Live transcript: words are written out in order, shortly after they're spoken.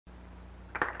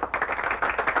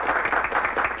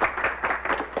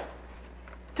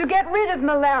To get rid of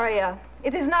malaria,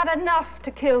 it is not enough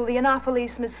to kill the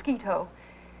Anopheles mosquito.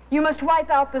 You must wipe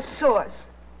out the source.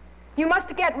 You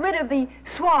must get rid of the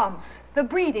swamps, the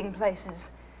breeding places.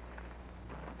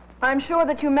 I'm sure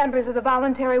that you members of the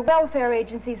voluntary welfare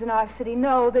agencies in our city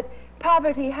know that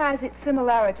poverty has its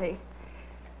similarity.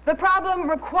 The problem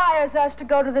requires us to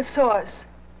go to the source.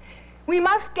 We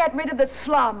must get rid of the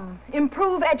slum,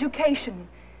 improve education,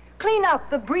 clean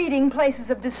up the breeding places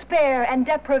of despair and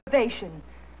deprivation,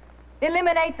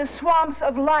 eliminate the swamps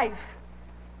of life,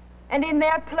 and in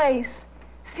their place,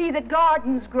 see that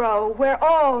gardens grow where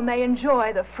all may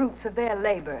enjoy the fruits of their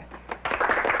labor.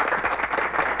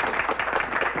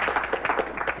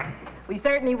 We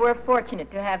certainly were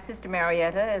fortunate to have Sister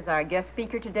Marietta as our guest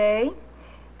speaker today.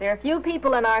 There are few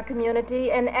people in our community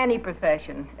in any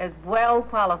profession as well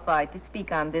qualified to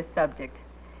speak on this subject.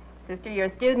 Sister,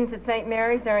 your students at St.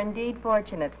 Mary's are indeed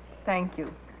fortunate. Thank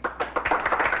you.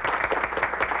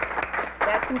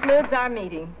 That concludes our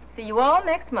meeting. See you all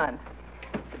next month.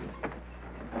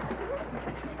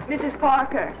 Mrs.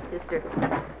 Parker. Sister.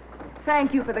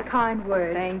 Thank you for the kind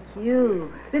words. Thank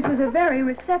you. This was a very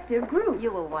receptive group.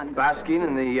 You were wonderful. Basking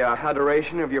in the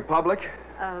adoration of your public?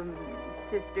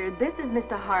 Sister, this is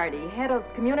Mr. Hardy, head of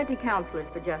Community Counselors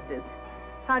for Justice.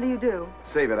 How do you do?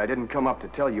 Save it. I didn't come up to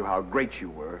tell you how great you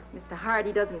were. Mr.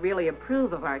 Hardy doesn't really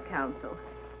approve of our council,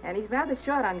 and he's rather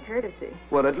short on courtesy.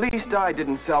 Well, at least I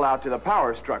didn't sell out to the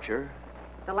power structure.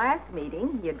 The last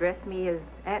meeting, he addressed me as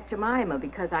Aunt Jemima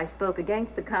because I spoke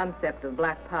against the concept of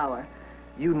black power.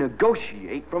 You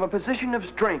negotiate from a position of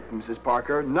strength, Mrs.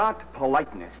 Parker, not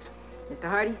politeness. Mr.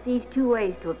 Hardy sees two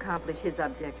ways to accomplish his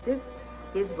objectives,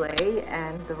 his way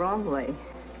and the wrong way.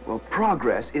 Well,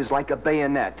 progress is like a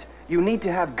bayonet. You need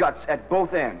to have guts at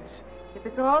both ends. If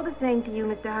it's all the same to you,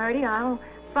 Mr. Hardy, I'll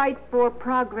fight for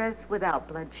progress without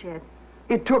bloodshed.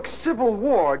 It took civil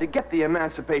war to get the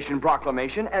Emancipation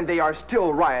Proclamation, and they are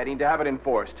still rioting to have it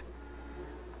enforced.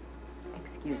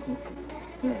 Excuse me, sister.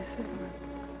 Yes, certainly.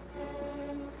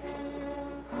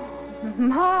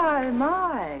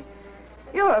 My.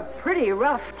 You're a pretty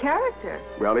rough character.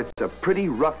 Well, it's a pretty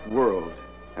rough world,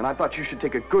 and I thought you should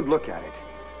take a good look at it.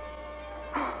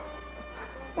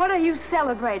 What are you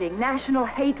celebrating? National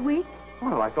Hate Week?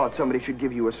 Well, I thought somebody should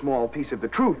give you a small piece of the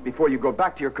truth before you go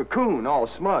back to your cocoon all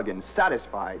smug and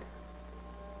satisfied.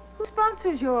 Who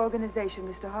sponsors your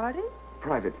organization, Mr. Hardy?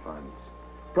 Private funds.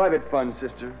 Private funds,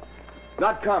 sister.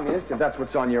 Not communist, if that's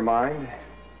what's on your mind.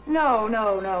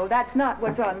 No. That's not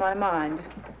what's on my mind.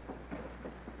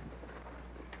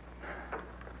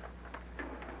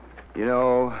 You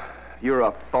know, you're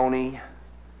a phony.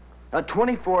 A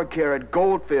 24-karat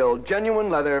gold-filled, genuine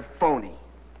leather phony.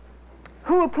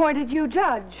 Who appointed you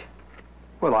judge?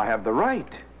 Well, I have the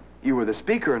right. You were the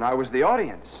speaker and I was the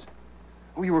audience.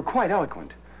 Oh, you were quite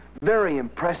eloquent. Very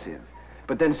impressive.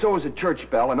 But then so is a church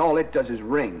bell, and all it does is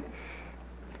ring.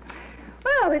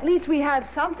 Well, at least we have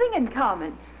something in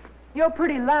common. You're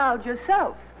pretty loud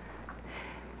yourself.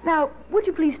 Now, would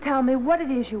you please tell me what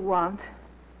it is you want?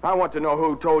 I want to know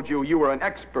who told you you were an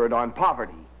expert on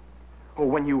poverty. Oh,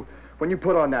 when you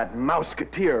put on that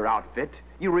Mouseketeer outfit,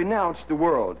 you renounced the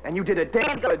world, and you did a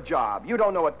damn good job. You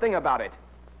don't know a thing about it.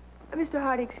 Mr.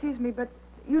 Hardy, excuse me, but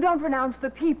you don't renounce the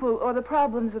people or the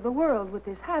problems of the world with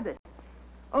this habit.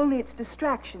 Only its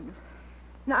distractions.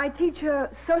 Now, I teach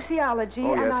sociology,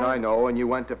 Oh, and yes, I know, and you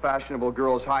went to fashionable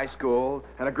girls' high school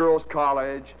and a girls'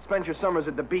 college, spent your summers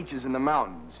at the beaches in the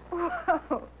mountains.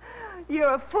 Whoa,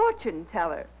 you're a fortune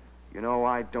teller. You know,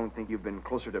 I don't think you've been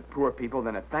closer to poor people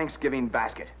than a Thanksgiving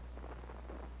basket.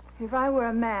 If I were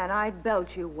a man, I'd belt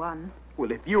you one.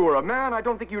 Well, if you were a man, I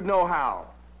don't think you'd know how.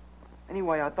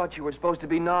 Anyway, I thought you were supposed to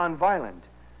be nonviolent.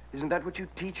 Isn't that what you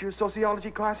teach your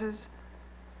sociology classes?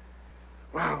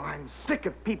 Well, I'm sick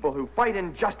of people who fight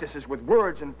injustices with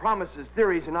words and promises,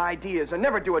 theories and ideas, and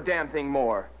never do a damn thing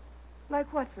more.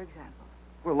 Like what, for example?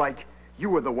 Well, like you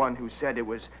were the one who said it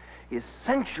was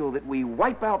essential that we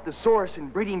wipe out the source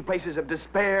and breeding places of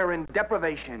despair and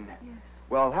deprivation. Yes.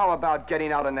 Well, how about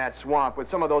getting out in that swamp with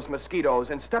some of those mosquitoes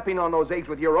and stepping on those eggs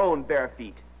with your own bare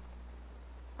feet?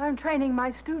 I'm training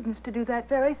my students to do that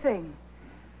very thing.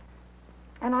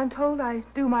 And I'm told I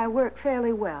do my work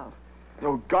fairly well.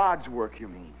 No, God's work, you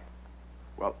mean?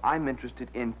 Well, I'm interested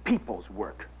in people's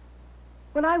work.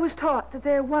 Well, I was taught that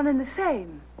they're one and the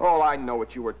same. Oh, I know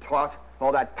what you were taught.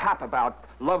 All that pap about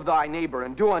love thy neighbor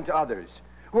and do unto others.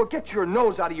 Well, get your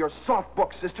nose out of your soft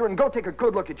book, sister, and go take a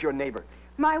good look at your neighbor.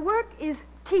 My work is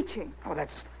teaching. Oh,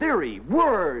 that's theory,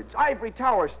 words, ivory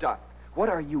tower stuff. What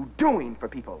are you doing for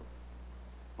people?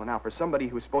 Well, now, for somebody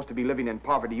who's supposed to be living in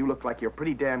poverty, you look like you're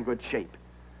pretty damn good shape.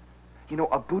 You know,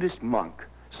 a Buddhist monk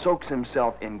soaks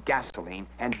himself in gasoline,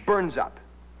 and burns up.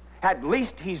 At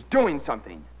least he's doing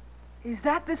something. Is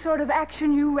that the sort of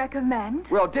action you recommend?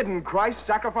 Well, didn't Christ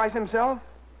sacrifice himself?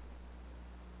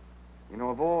 You know,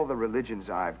 of all the religions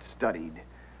I've studied,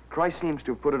 Christ seems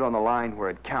to have put it on the line where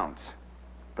it counts.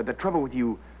 But the trouble with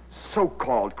you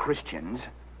so-called Christians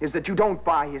is that you don't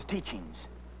buy his teachings.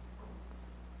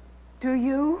 Do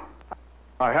you?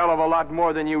 A hell of a lot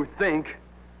more than you think.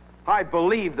 I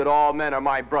believe that all men are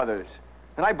my brothers.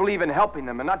 And I believe in helping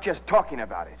them and not just talking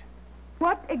about it.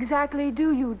 What exactly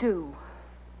do you do?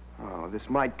 Oh, this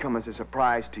might come as a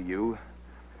surprise to you,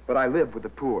 but I live with the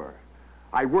poor.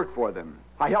 I work for them.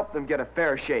 I help them get a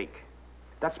fair shake.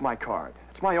 That's my card.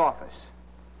 It's my office.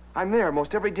 I'm there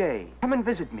most every day. Come and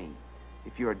visit me.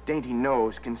 If your dainty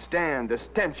nose can stand the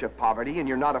stench of poverty and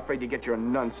you're not afraid to get your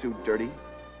nun suit dirty.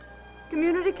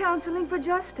 Community counseling for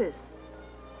justice.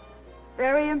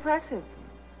 Very impressive.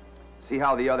 See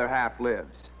how the other half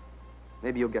lives.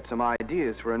 Maybe you'll get some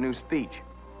ideas for a new speech.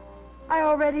 I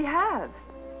already have.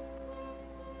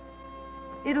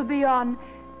 It'll be on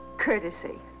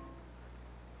courtesy.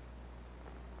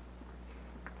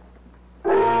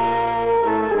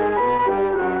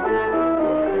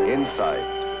 Insight.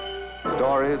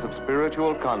 Stories of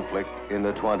spiritual conflict in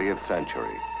the 20th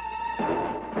century.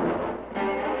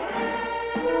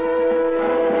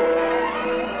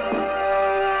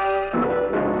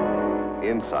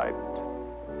 Insight.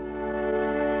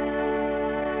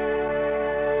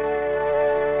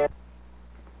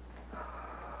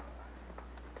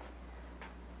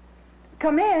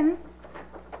 Come in.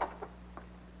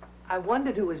 I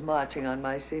wondered who was marching on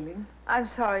my ceiling. I'm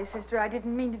sorry, sister. I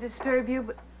didn't mean to disturb you,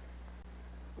 but...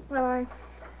 Well, I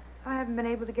haven't been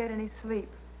able to get any sleep.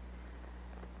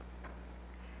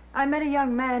 I met a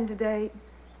young man today.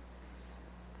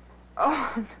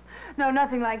 Oh, no,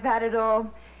 nothing like that at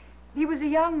all. He was a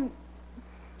young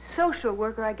social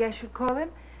worker, I guess you'd call him.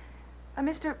 A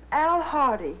Mr. Al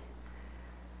Hardy.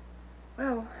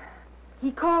 Well,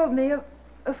 he called me a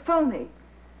phony.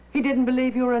 He didn't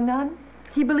believe you were a nun?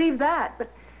 He believed that, but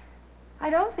I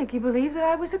don't think he believed that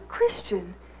I was a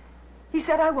Christian. He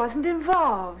said I wasn't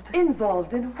involved.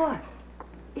 Involved in what?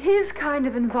 His kind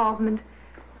of involvement.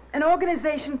 An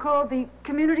organization called the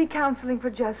Community Counseling for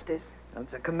Justice.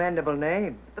 That's a commendable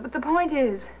name. But the point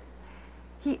is,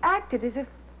 he acted as if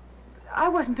I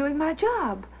wasn't doing my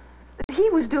job. That he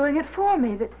was doing it for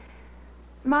me. That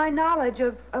my knowledge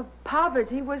of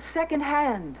poverty was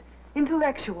second-hand,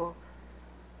 intellectual.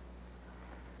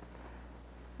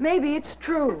 Maybe it's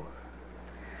true.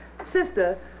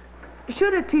 Sister,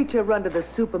 should a teacher run to the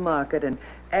supermarket and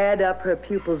add up her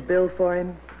pupil's bill for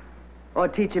him? Or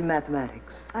teach him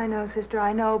mathematics? I know, sister,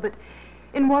 I know, but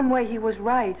in one way he was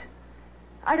right.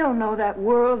 I don't know that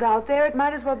world out there. It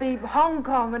might as well be Hong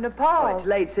Kong or Nepal. Oh, it's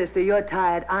late, sister. You're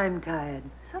tired. I'm tired.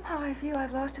 Somehow I feel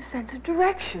I've lost a sense of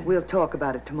direction. We'll talk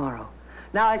about it tomorrow.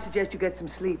 Now I suggest you get some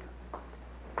sleep.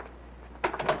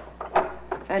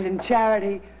 And in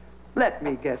charity, let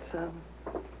me get some.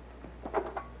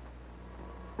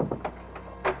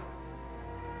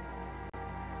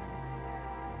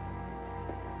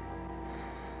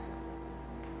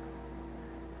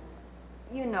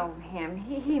 You know him.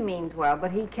 He means well,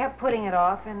 but he kept putting it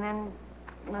off, and then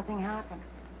nothing happened.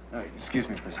 Excuse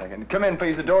me for a second. Come in,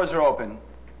 please. The doors are open.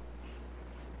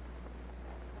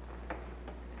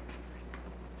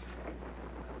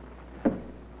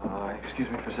 Excuse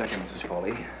me for a second, Mrs.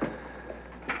 Foley.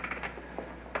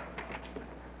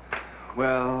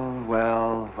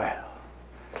 Well.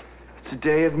 It's a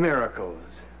day of miracles.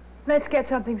 Let's get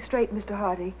something straight, Mr.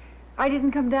 Hardy. I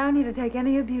didn't come down here to take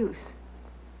any abuse.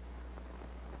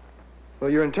 Well,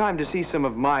 you're in time to see some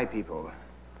of my people.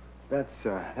 That's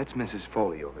Mrs.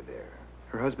 Foley over there.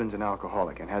 Her husband's an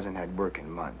alcoholic and hasn't had work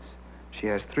in months. She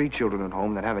has 3 children at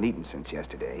home that haven't eaten since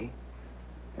yesterday.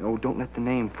 And, oh, don't let the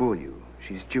name fool you.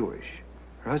 She's Jewish.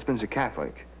 Her husband's a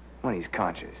Catholic. Well, he's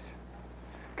conscious.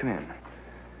 Come in.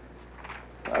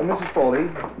 Mrs. Foley,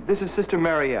 this is Sister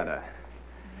Marietta.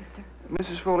 Sister?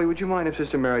 Mrs. Foley, would you mind if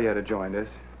Sister Marietta joined us?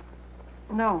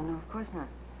 No, of course not.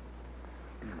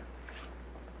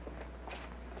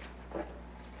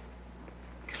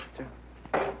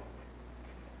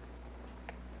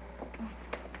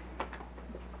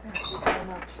 Thank you so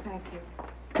much. Thank you.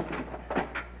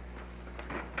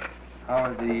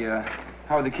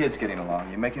 How are the kids getting along?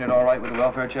 You making it all right with the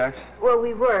welfare checks? Well,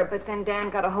 we were, but then Dan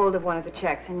got a hold of one of the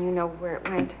checks, and you know where it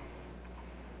went.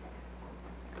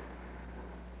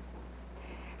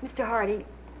 Mr. Hardy,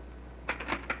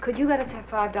 could you let us have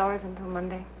 $5 until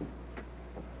Monday?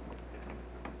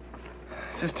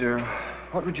 Sister,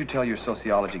 what would you tell your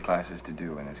sociology classes to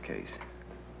do in this case?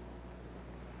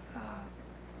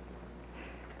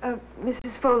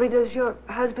 Mrs. Foley, does your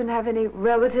husband have any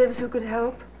relatives who could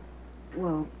help?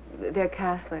 Well, they're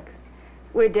Catholics.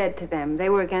 We're dead to them. They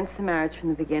were against the marriage from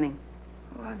the beginning.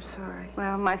 Oh, I'm sorry.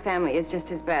 Well, my family is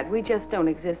just as bad. We just don't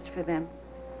exist for them.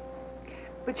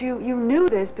 But you knew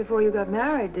this before you got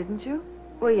married, didn't you?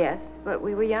 Well, yes, but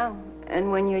we were young.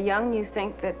 And when you're young, you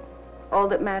think that all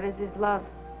that matters is love.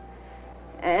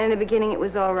 And in the beginning, it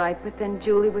was all right, but then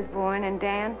Julie was born, and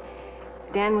Dan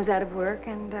was out of work,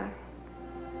 and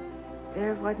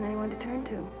there wasn't anyone to turn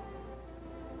to.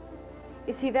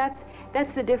 You see,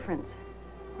 that's the difference.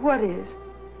 What is?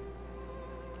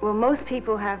 Well, most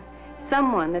people have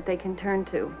someone that they can turn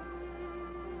to.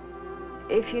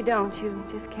 If you don't, you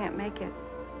just can't make it.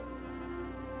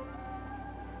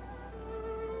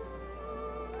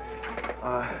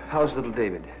 How's little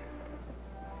David?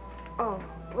 Oh,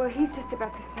 well, he's just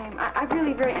about the same. I'm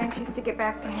really very anxious to get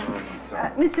back to him.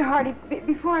 Sorry. Mr. Hardy,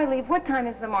 before I leave, what time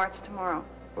is the march tomorrow?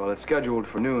 Well, it's scheduled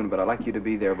for noon, but I'd like you to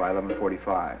be there by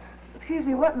 11:45. Excuse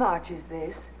me, what march is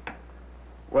this?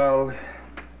 Well,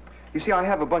 you see, I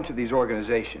have a bunch of these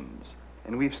organizations,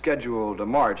 and we've scheduled a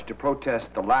march to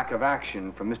protest the lack of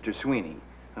action from Mr. Sweeney.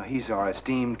 He's our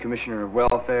esteemed Commissioner of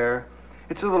Welfare.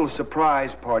 It's a little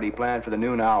surprise party planned for the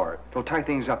noon hour. It'll tie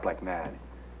things up like mad.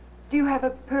 Do you have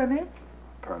a permit?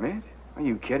 Permit? Are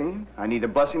you kidding? I need the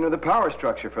blessing of the power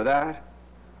structure for that.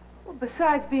 Well,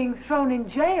 besides being thrown in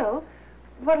jail,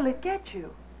 what'll it get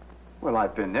you? Well,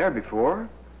 I've been there before,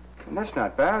 and that's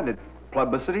not bad. It's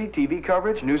publicity, TV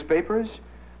coverage, newspapers.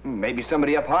 Maybe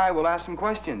somebody up high will ask some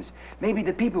questions. Maybe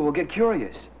the people will get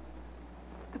curious.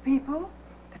 The people?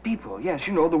 The people, yes,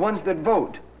 you know, the ones that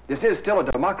vote. This is still a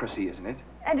democracy, isn't it?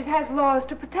 And it has laws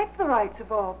to protect the rights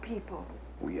of all people.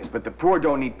 Oh, yes, but the poor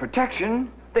don't need protection.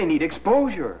 They need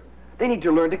exposure. They need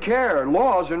to learn to care,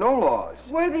 laws or no laws.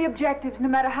 Worthy objectives, no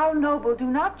matter how noble, do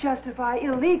not justify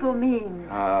illegal means.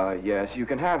 Yes, you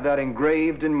can have that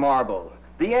engraved in marble.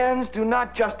 The ends do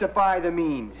not justify the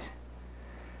means.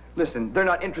 Listen, they're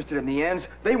not interested in the ends.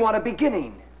 They want a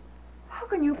beginning. How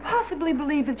can you possibly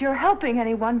believe that you're helping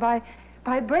anyone by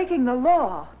breaking the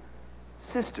law?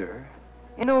 Sister,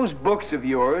 in those books of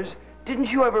yours, didn't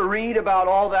you ever read about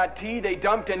all that tea they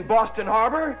dumped in Boston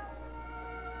Harbor?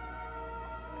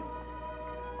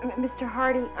 Mr.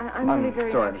 Hardy, I'm really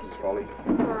very sorry, anxious. Mrs. Foley.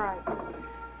 It's all right.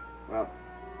 Well,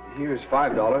 here's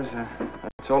 $5.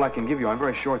 That's all I can give you. I'm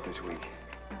very short this week.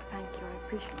 Oh, thank you. I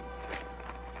appreciate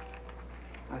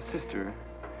it. Sister,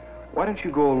 why don't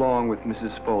you go along with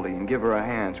Mrs. Foley and give her a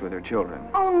hand with her children?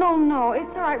 Oh, no. It's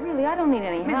all right, really. I don't need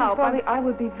any help. Mrs. Foley, I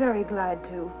would be very glad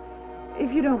to,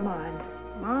 if you don't mind.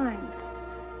 Mind?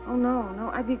 Oh,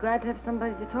 no. I'd be glad to have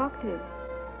somebody to talk to.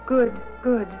 Good.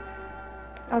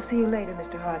 I'll see you later,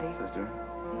 Mr. Hardy. Sister?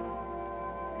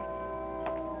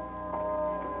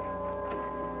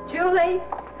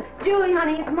 Julie,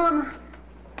 honey, it's Mama.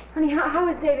 Honey, how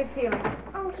is David feeling?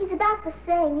 Oh, he's about the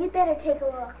same. You'd better take a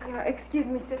look. Yeah, excuse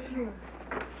me, sister.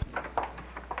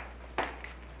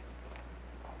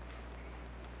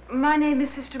 My name is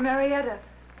Sister Marietta.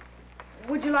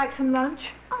 Would you like some lunch?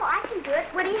 Oh, I can do it.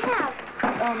 What do you have?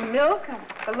 Milk,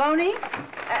 bologna,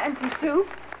 and some soup.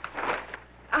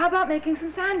 How about making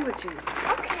some sandwiches?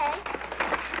 Okay.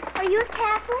 Are you a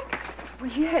Catholic?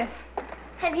 Well, yes.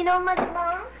 Have you known Mother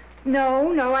long?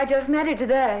 No, I just met her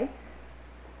today.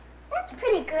 That's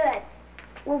pretty good.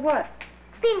 Well, what?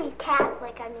 Being a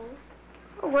Catholic, I mean.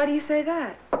 Well, why do you say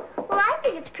that? Well, I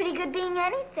think it's pretty good being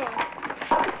anything.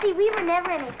 You see, we were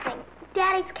never anything.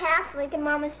 Daddy's Catholic and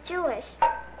Mama's Jewish.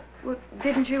 Well,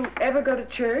 didn't you ever go to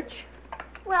church?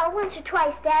 Well, once or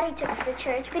twice Daddy took us to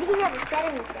church, but he never said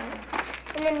anything.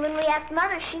 And then when we asked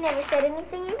Mother, she never said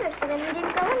anything either, so then we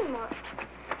didn't go anymore.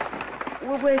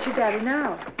 Well, where's your daddy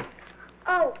now?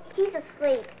 Oh, he's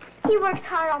asleep. He works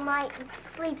hard all night and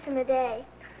sleeps in the day.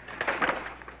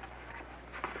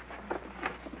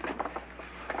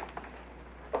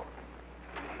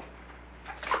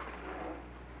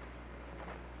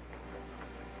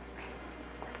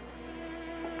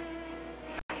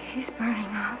 He's burning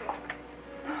up.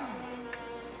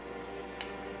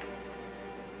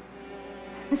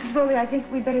 Mrs. Foley, I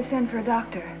think we'd better send for a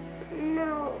doctor.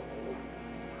 No.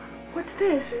 What's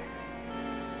this?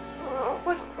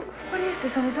 What is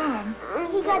this on his arm?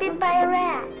 He got bit by a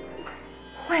rat.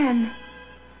 When?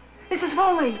 Mrs.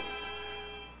 Foley.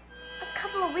 A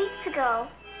couple of weeks ago.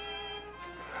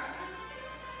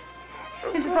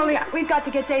 Mrs. Foley, we've got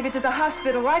to get David to the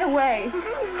hospital right away.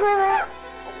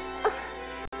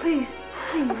 Please.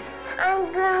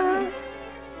 I'm going to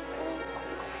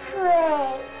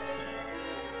pray.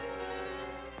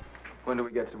 When do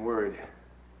we get some word?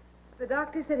 The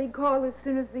doctor said he'd call as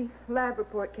soon as the lab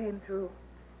report came through.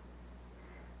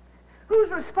 Who's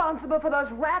responsible for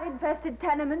those rat-infested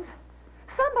tenements?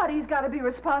 Somebody's got to be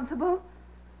responsible.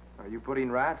 Are you putting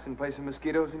rats in place of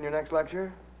mosquitoes in your next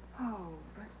lecture? Oh,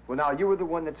 but... Well, now, you were the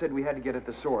one that said we had to get at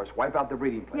the source, wipe out the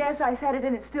breeding place. Yes, I said it,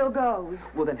 and it still goes.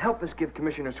 Well, then help us give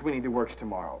Commissioner Sweeney the works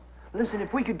tomorrow. Listen,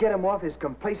 if we could get him off his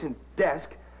complacent desk,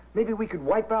 maybe we could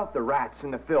wipe out the rats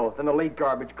and the filth and the late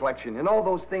garbage collection and all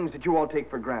those things that you all take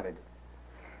for granted.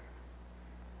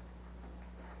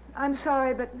 I'm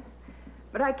sorry,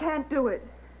 but I can't do it.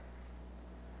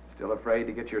 Still afraid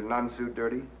to get your nun suit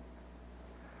dirty?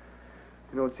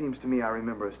 You know, it seems to me I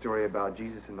remember a story about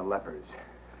Jesus and the lepers.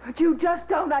 But you just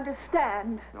don't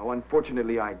understand. No,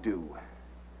 unfortunately, I do.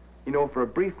 You know, for a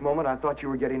brief moment, I thought you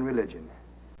were getting religion.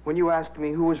 When you asked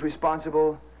me who was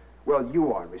responsible, well,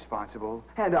 you are responsible,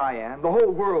 and I am. The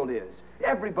whole world is.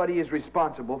 Everybody is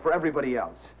responsible for everybody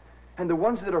else. And the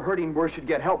ones that are hurting worse should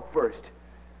get help first.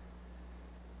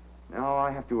 Now,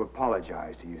 I have to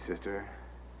apologize to you, sister.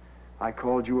 I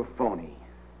called you a phony.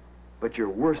 But you're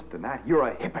worse than that. You're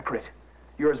a hypocrite.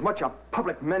 You're as much a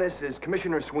public menace as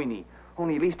Commissioner Sweeney,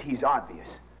 only at least he's obvious.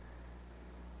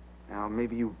 Now,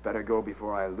 maybe you better go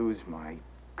before I lose my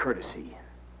courtesy.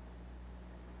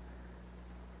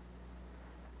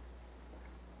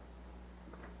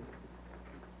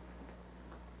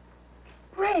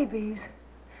 Rabies.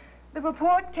 The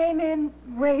report came in,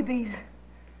 rabies.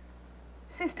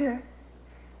 Sister,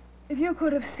 if you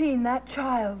could have seen that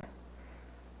child,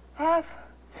 half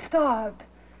starved,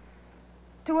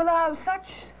 to allow such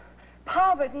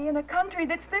poverty in a country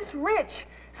that's this rich,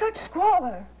 such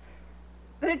squalor,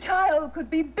 that a child could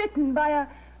be bitten by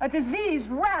a diseased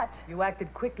rat. You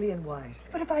acted quickly and wisely.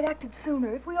 But if I'd acted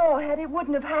sooner, if we all had, it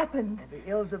wouldn't have happened. The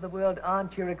ills of the world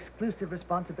aren't your exclusive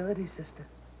responsibility, sister.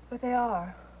 But they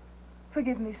are.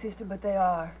 Forgive me, sister, but they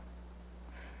are.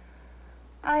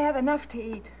 I have enough to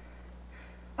eat.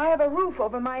 I have a roof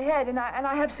over my head, and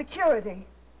I have security.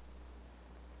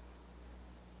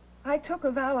 I took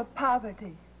a vow of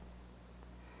poverty.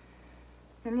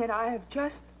 And yet I have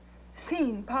just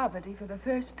seen poverty for the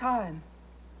first time.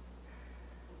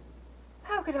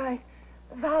 How could I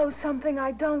vow something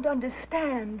I don't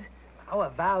understand? Our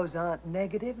vows aren't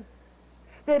negative.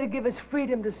 They're to give us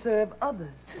freedom to serve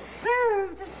others.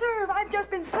 To serve. I've just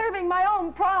been serving my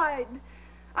own pride.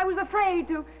 I was afraid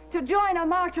to join a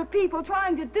march of people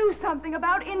trying to do something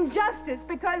about injustice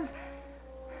because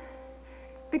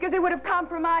it would have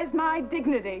compromised my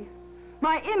dignity,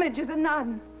 my image as a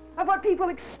nun, of what people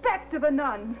expect of a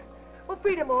nun. Well,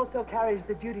 freedom also carries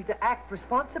the duty to act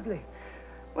responsibly.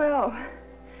 Well,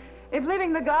 if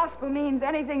living the gospel means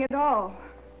anything at all,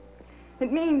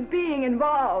 it means being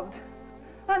involved.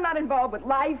 I'm not involved with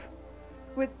life,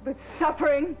 with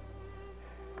suffering.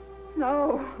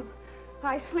 No.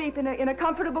 I sleep in a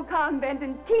comfortable convent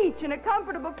and teach in a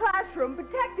comfortable classroom,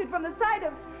 protected from the sight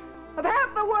of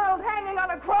half the world hanging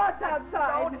on a cross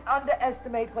outside. Don't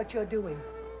underestimate what you're doing.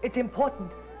 It's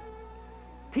important.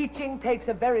 Teaching takes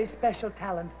a very special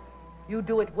talent. You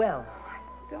do it well.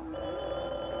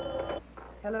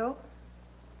 Hello?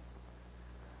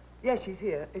 Yes, she's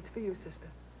here. It's for you, sister.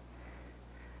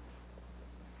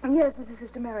 Yes, this is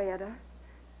Sister Marietta.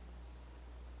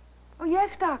 Oh, yes,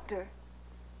 Doctor.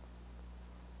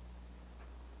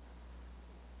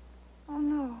 Oh,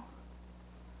 no.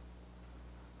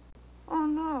 Oh,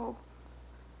 no.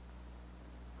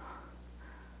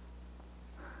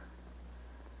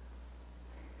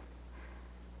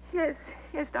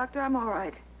 Yes, Doctor, I'm all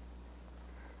right.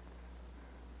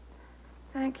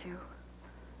 Thank you.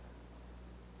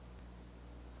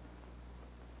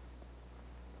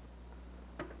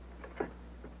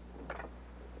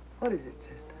 What is it,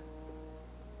 sister?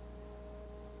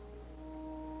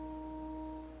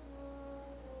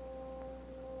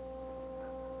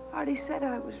 Artie said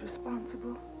I was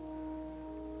responsible.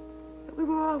 That we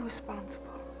were all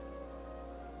responsible.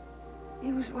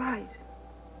 He was right.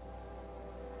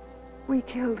 We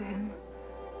killed him.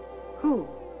 Who?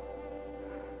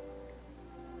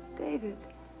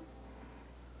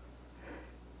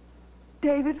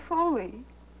 David Foley.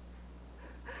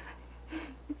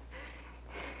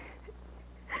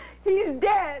 He's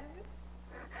dead.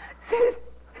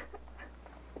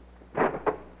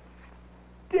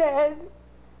 Dead.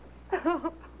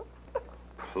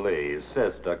 Please,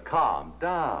 sister, calm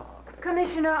down.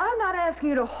 Commissioner, I'm not asking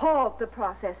you to halt the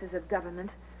processes of government.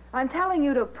 I'm telling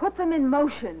you to put them in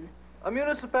motion. A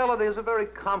municipality is a very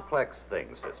complex thing,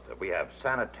 sister. We have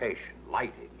sanitation,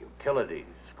 lighting, utilities,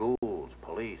 schools,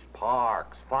 police,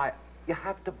 parks, fire. You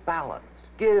have to balance,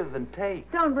 give and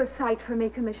take. Don't recite for me,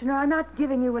 Commissioner. I'm not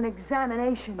giving you an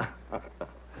examination.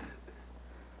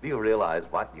 Do you realize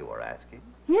what you are asking?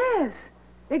 Yes.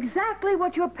 Exactly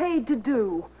what you're paid to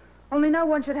do. Only no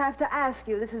one should have to ask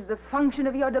you. This is the function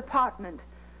of your department.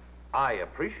 I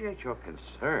appreciate your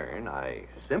concern. I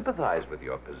sympathize with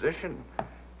your position.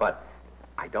 But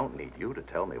I don't need you to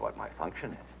tell me what my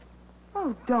function is.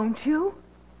 Oh, don't you?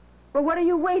 Well, what are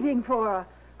you waiting for?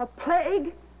 A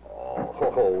plague?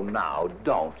 Oh, now,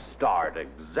 don't start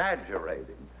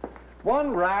exaggerating.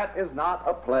 One rat is not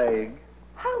a plague.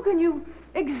 How can you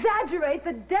exaggerate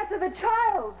the death of a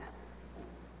child?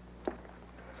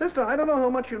 Sister, I don't know how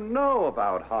much you know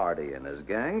about Hardy and his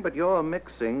gang, but you're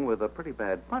mixing with a pretty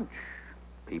bad bunch.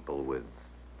 People with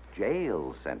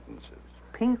jail sentences,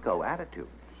 pinko attitudes.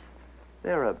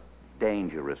 They're a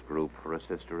dangerous group for a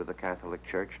sister of the Catholic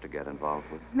Church to get involved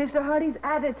with. Mr. Hardy's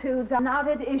attitudes are not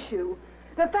at issue.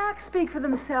 The facts speak for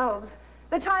themselves.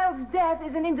 The child's death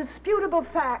is an indisputable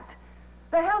fact.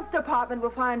 The health department will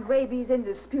find rabies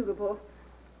indisputable.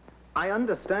 I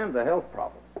understand the health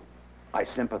problem. I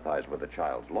sympathize with the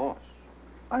child's loss.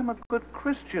 I'm a good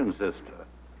Christian sister.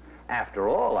 After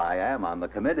all, I am on the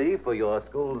committee for your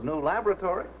school's new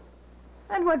laboratory.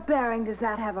 And what bearing does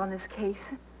that have on this case?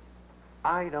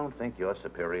 I don't think your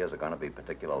superiors are going to be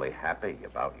particularly happy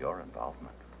about your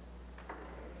involvement.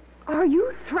 Are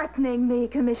you threatening me,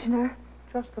 Commissioner?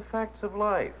 Just the facts of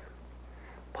life.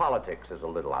 Politics is a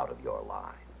little out of your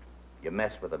line. You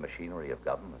mess with the machinery of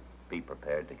government, be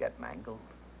prepared to get mangled.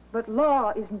 But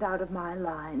law isn't out of my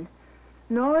line,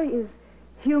 nor is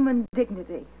human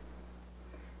dignity.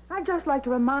 I'd just like to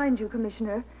remind you,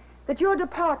 Commissioner, that your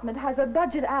department has a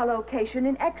budget allocation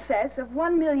in excess of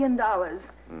 $1 million.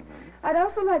 I'd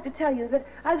also like to tell you that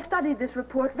I've studied this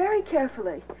report very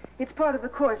carefully. It's part of the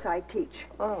course I teach.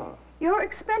 Oh. Your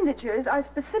expenditures are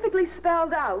specifically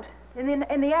spelled out in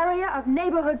the area of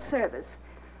neighborhood service.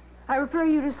 I refer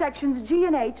you to sections G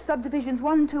and H, subdivisions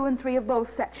 1, 2, and 3 of both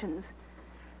sections.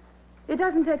 It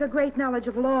doesn't take a great knowledge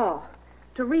of law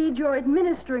to read your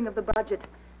administering of the budget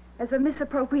as a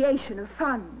misappropriation of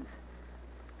funds.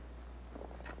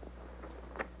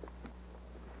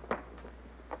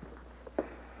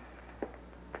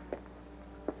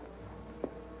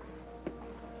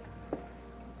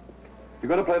 If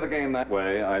you're going to play the game that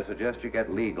way, I suggest you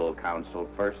get legal counsel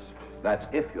first. That's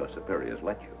if your superiors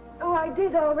let you. Oh, I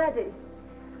did already.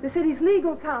 The city's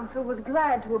legal counsel was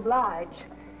glad to oblige.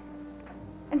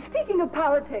 And speaking of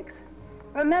politics,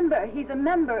 remember, he's a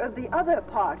member of the other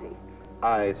party.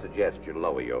 I suggest you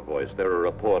lower your voice. There are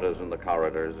reporters in the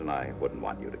corridors, and I wouldn't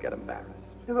want you to get embarrassed.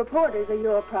 The reporters are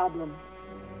your problem.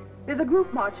 There's a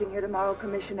group marching here tomorrow,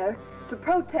 Commissioner, to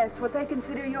protest what they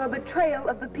consider your betrayal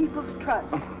of the people's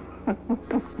trust.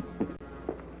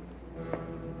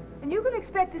 And you can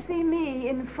expect to see me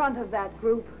in front of that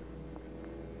group.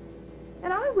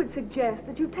 And I would suggest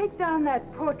that you take down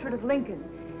that portrait of Lincoln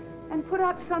and put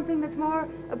up something that's more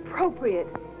appropriate.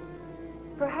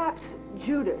 Perhaps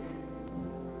Judas.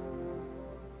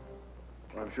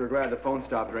 Well, I'm sure glad the phone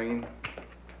stopped ringing.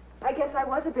 I guess I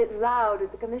was a bit loud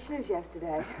at the commissioner's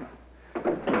yesterday.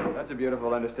 That's a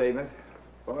beautiful understatement.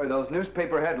 Boy, those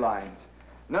newspaper headlines.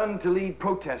 None to lead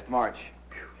protest march.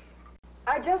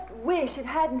 I just wish it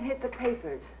hadn't hit the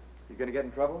papers. You gonna get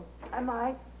in trouble? I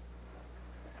might.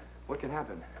 What can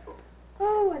happen?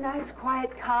 Oh, a nice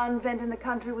quiet convent in the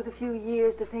country with a few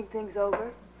years to think things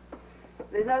over.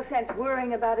 There's no sense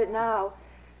worrying about it now.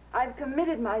 I've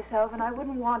committed myself, and I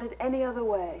wouldn't want it any other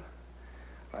way.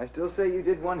 I still say you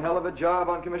did one hell of a job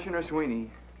on Commissioner Sweeney.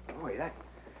 Boy,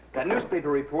 that newspaper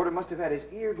reporter must have had his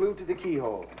ear glued to the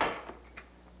keyhole.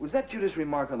 Was that Judas'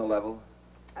 remark on the level?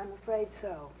 I'm afraid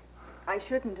so. I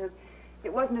shouldn't have.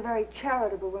 It wasn't a very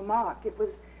charitable remark. It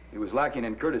was lacking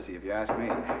in courtesy, if you ask me.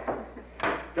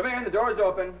 Come in, the door's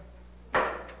open.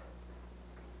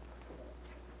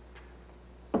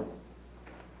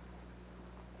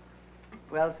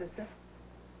 Well, sister?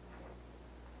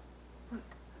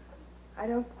 I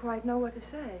don't quite know what to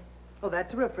say. Oh,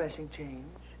 that's a refreshing change.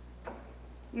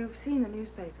 You've seen the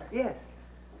newspaper? Yes.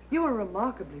 You were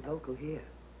remarkably vocal here.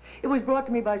 It was brought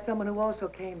to me by someone who also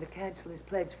came to cancel his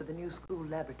pledge for the new school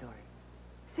laboratory.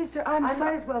 Sister, I might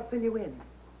as well fill you in.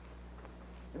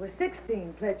 There were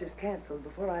 16 pledges canceled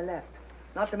before I left,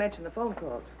 not to mention the phone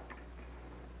calls.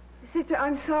 Sister,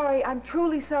 I'm sorry. I'm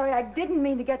truly sorry. I didn't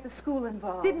mean to get the school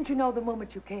involved. Didn't you know the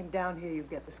moment you came down here, you'd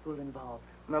get the school involved?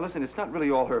 Now, listen, it's not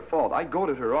really all her fault. I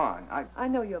goaded her on. I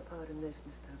know your part in this,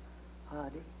 Mr.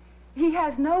 Hardy. He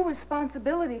has no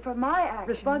responsibility for my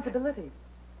actions. Responsibility.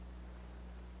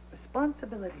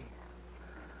 Responsibility.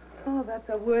 Oh, that's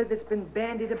a word that's been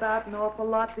bandied about an awful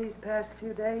lot these past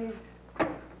few days.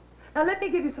 Now, let me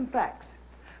give you some facts.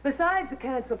 Besides the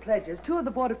canceled pledges, 2 of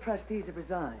the Board of Trustees have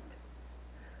resigned.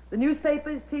 The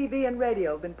newspapers, TV, and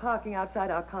radio have been parking outside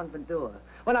our convent door.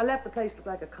 When I left, the place looked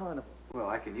like a carnival. Well,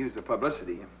 I can use the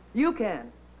publicity. You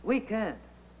can. We can't.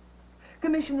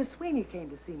 Commissioner Sweeney came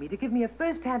to see me to give me a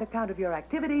first-hand account of your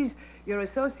activities, your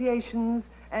associations,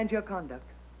 and your conduct.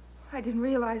 I didn't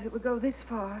realize it would go this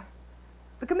far.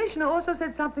 The commissioner also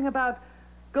said something about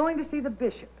going to see the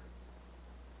bishop.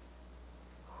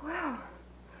 Well,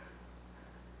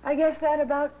 I guess that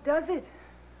about does it.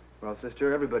 Well,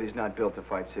 sister, everybody's not built to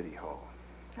fight City Hall.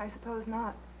 I suppose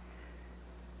not.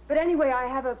 But anyway, I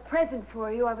have a present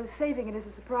for you. I was saving it as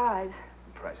a surprise.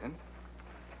 Present?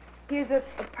 Here's a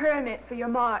permit for your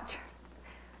march.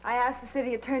 I asked the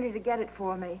city attorney to get it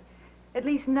for me. At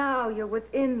least now you're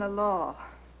within the law.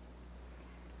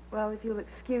 Well, if you'll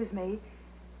excuse me,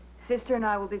 Sister and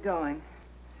I will be going.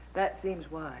 That seems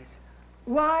wise.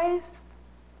 Wise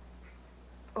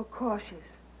or cautious?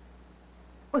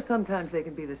 Well, sometimes they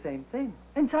can be the same thing.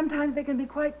 And sometimes they can be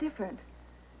quite different.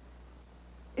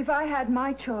 If I had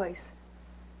my choice,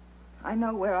 I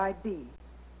know where I'd be.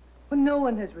 Well, no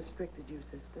one has restricted you,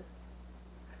 sister.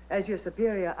 As your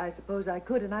superior, I suppose I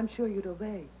could, and I'm sure you'd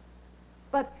obey.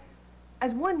 But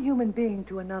as one human being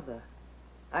to another,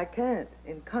 I can't,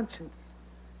 in conscience,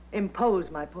 impose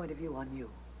my point of view on you.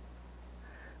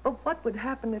 But what would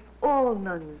happen if all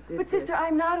nuns did But, this? Sister,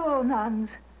 I'm not all nuns.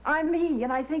 I'm me,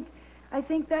 and I think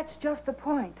that's just the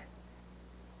point.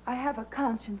 I have a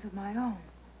conscience of my own.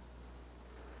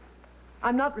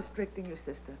 I'm not restricting you,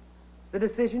 sister. The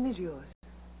decision is yours.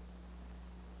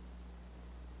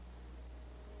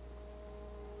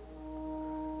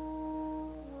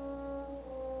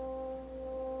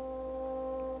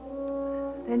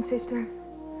 Then, Sister,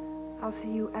 I'll see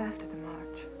you after the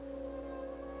march.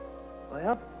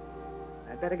 Well,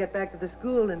 I'd better get back to the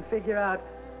school and figure out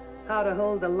how to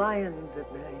hold the lions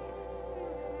at bay.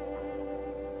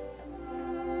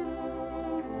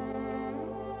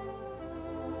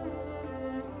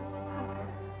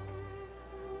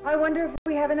 I wonder if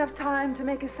we have enough time to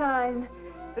make a sign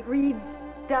that reads,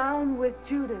 "Down with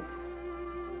Judas."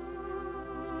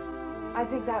 I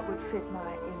think that would fit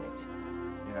my image.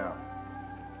 Yeah.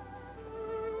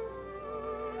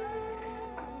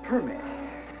 Permit.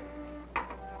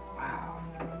 Wow.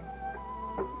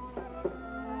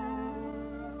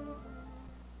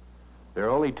 There are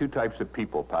only two types of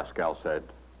people, Pascal said.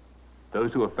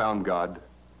 Those who have found God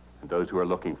and those who are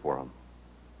looking for him.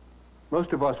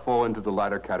 Most of us fall into the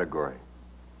latter category.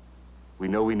 We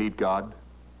know we need God.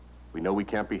 We know we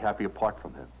can't be happy apart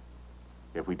from him,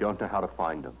 if we don't know how to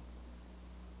find him.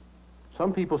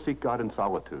 Some people seek God in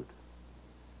solitude.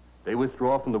 They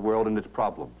withdraw from the world and its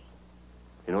problems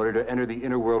in order to enter the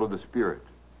inner world of the spirit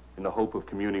in the hope of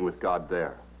communing with God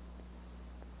there.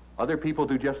 Other people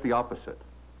do just the opposite.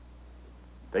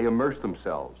 They immerse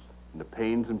themselves in the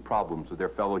pains and problems of their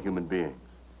fellow human beings.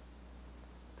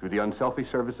 Through the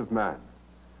unselfish service of man,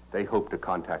 they hope to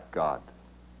contact God.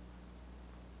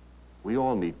 We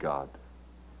all need God,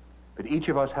 but each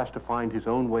of us has to find his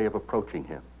own way of approaching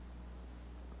him.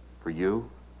 For you,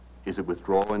 is it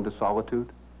withdrawal into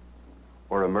solitude,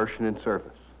 or immersion in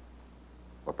service,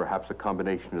 or perhaps a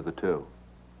combination of the two?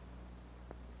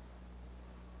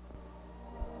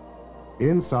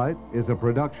 Insight is a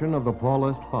production of the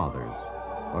Paulist Fathers,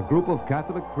 a group of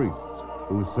Catholic priests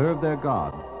who serve their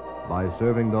God by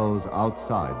serving those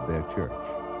outside their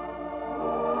church.